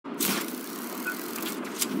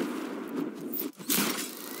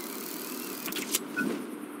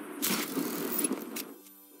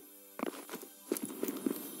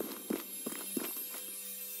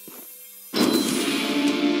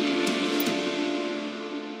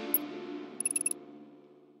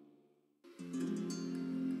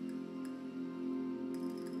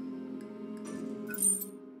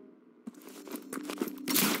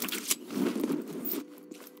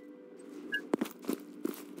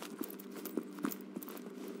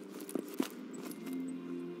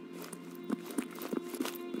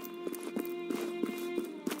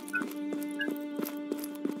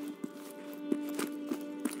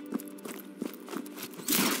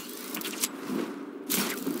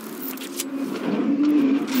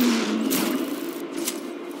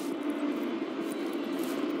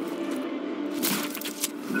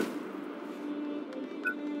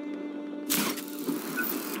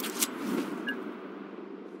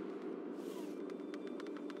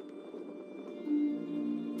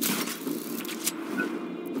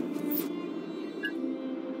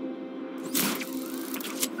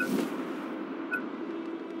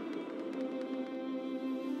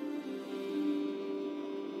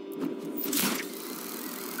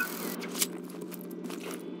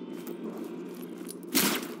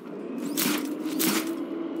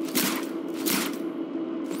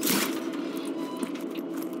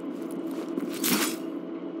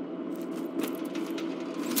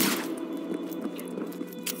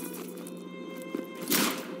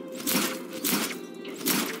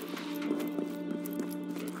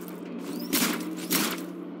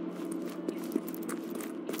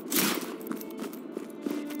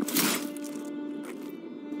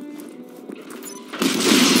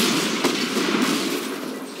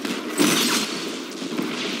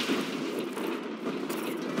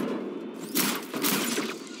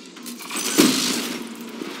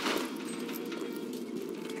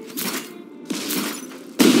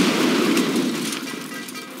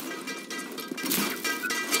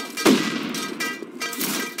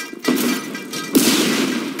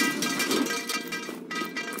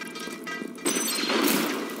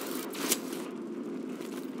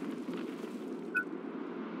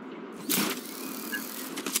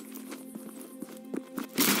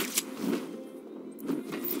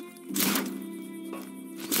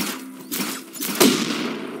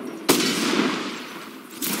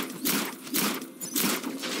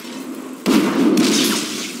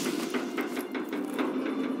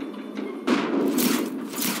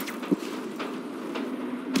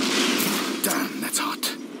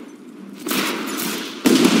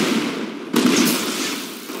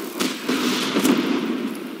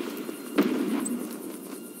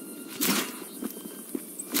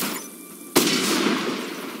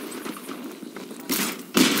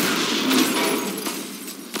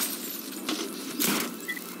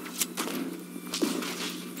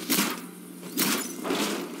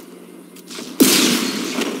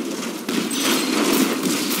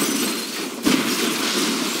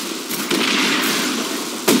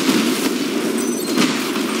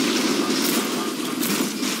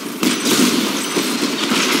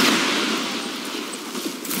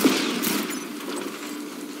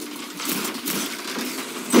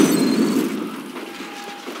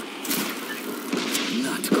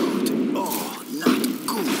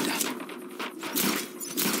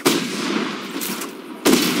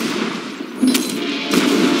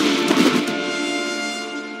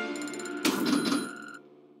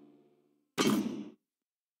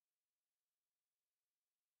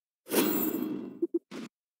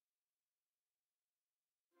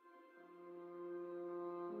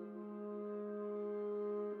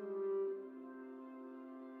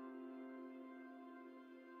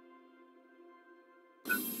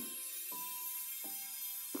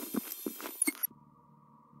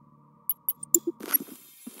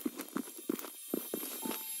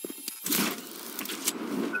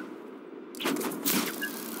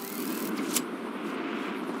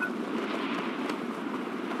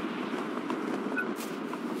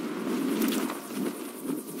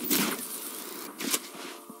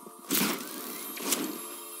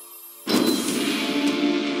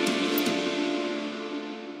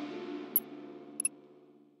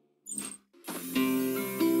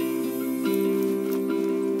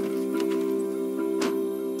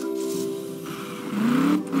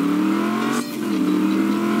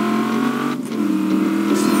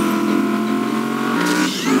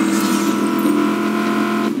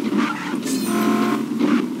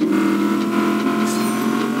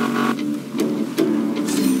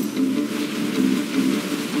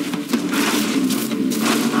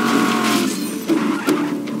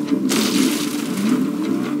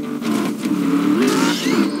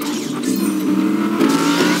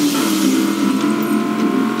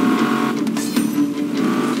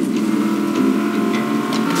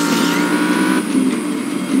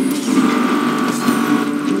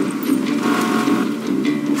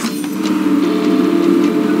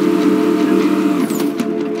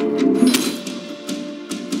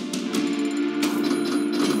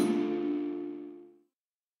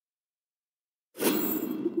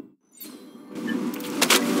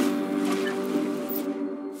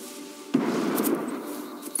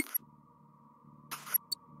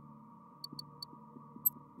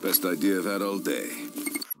Best idea I've had all day.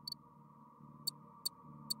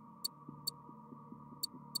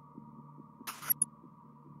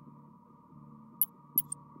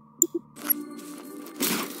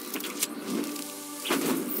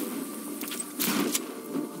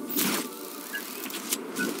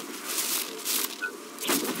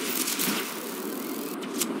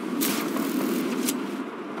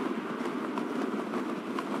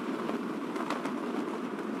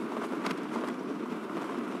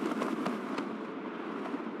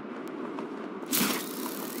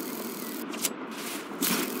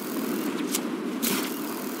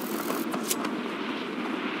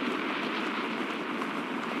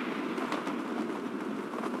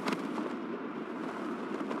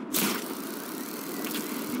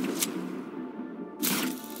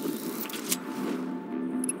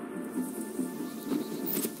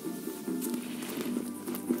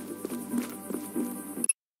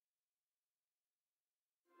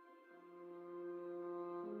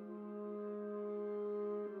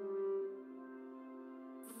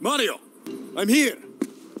 Mario! I'm here!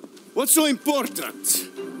 What's so important?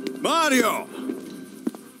 Mario!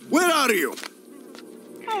 Where are you?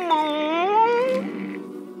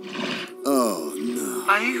 Oh, no.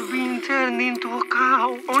 I've been turned into a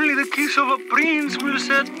cow. Only the kiss of a prince will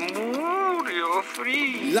set Mario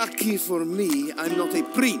free. Lucky for me, I'm not a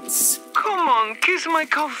prince. Come on, kiss my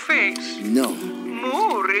cow face. No.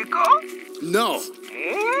 No, Rico. No!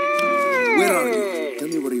 Where are you? Tell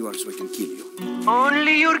me where you are so I can kill you.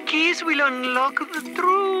 Only your kiss will unlock the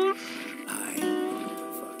truth. I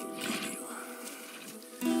fucking kill you.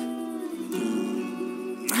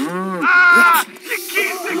 Ah! You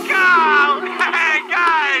kissed the cow! Hey,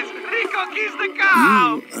 guys! Rico kissed the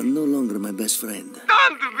cow! You are no longer my best friend.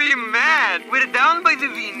 Don't be mad. We're down by the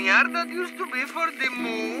vineyard that used to be for the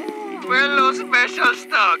Moo Fellow special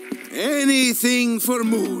stock. Anything for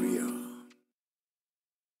Murio.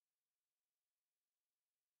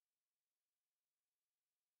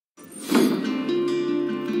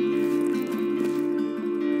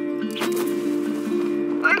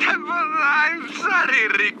 I'm sorry,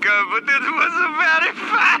 Rico, but it was very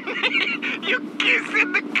funny. You kissed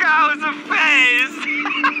the cow's face.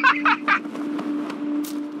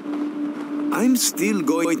 I'm still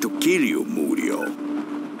going to kill you, Murio.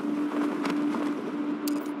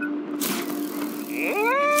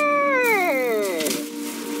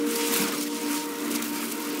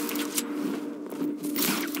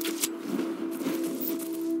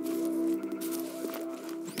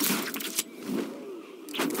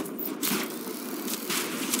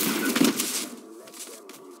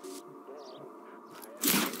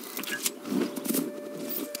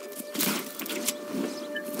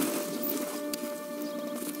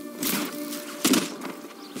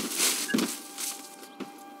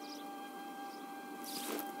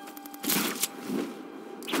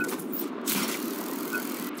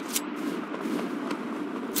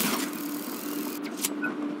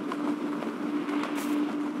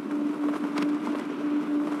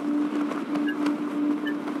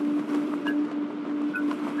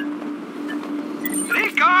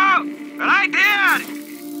 Right there!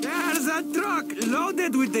 There's a truck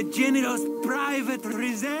loaded with the General's private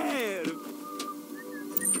reserve.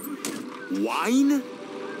 Wine?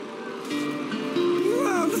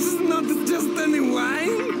 Well, this is not just any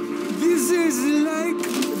wine. This is like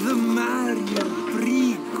the Mario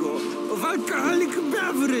Rico of alcoholic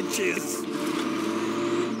beverages.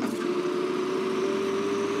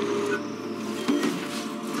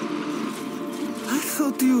 I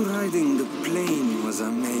thought you riding the plane was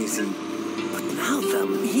amazing. But now the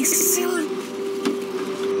missile?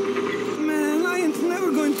 Man, I ain't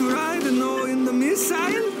never going to ride in the missile.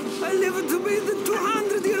 I live to be the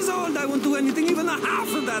 200 years old. I won't do anything even a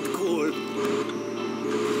half of that cool.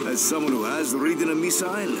 As someone who has ridden a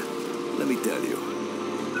missile, let me tell you,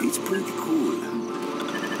 it's pretty cool.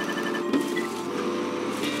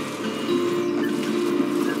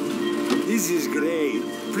 This is great.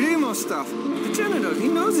 Primo stuff. The General, he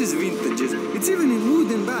knows his vintages. It's even in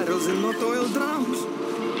wooden barrels and not oil drums.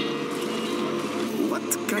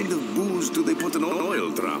 What kind of booze do they put in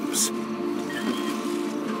oil drums?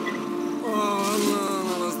 Oh,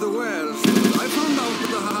 no, it's the worst. I found out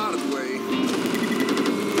the hard way.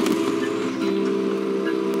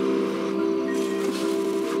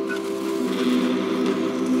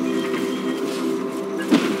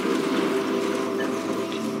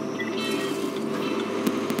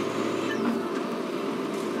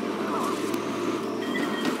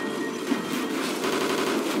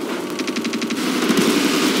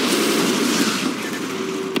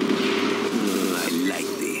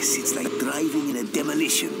 It's like driving in a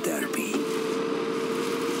demolition derby.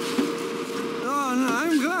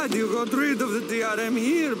 the TRM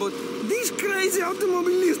here, but these crazy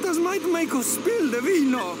automobilistas might make us spill the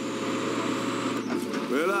vino.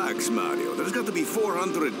 Relax, Mario. There's got to be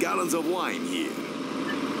 400 gallons of wine here.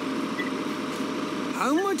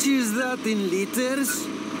 How much is that in liters?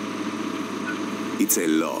 It's a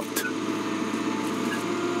lot.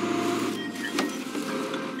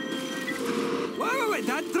 Wait,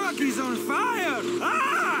 that truck is on fire!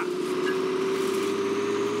 Ah!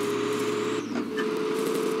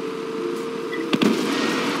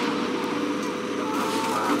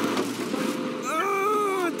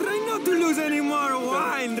 Oh, try not to lose any more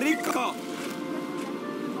wine, Rico!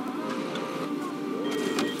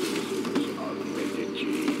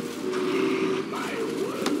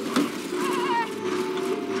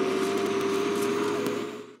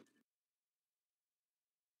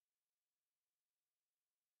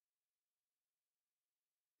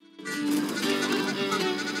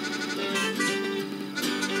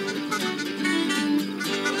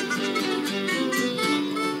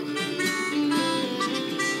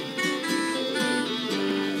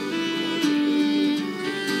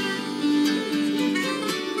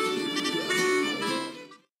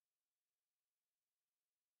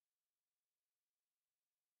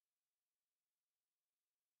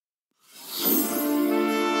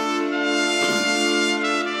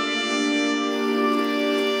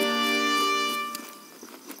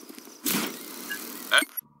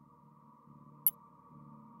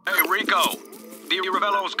 Hey, Rico. Di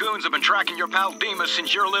Ravello's goons have been tracking your pal Demas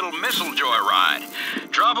since your little missile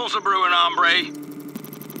joyride. Troubles a brewing, hombre.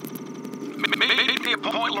 Meet me at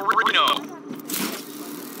Point Lorino.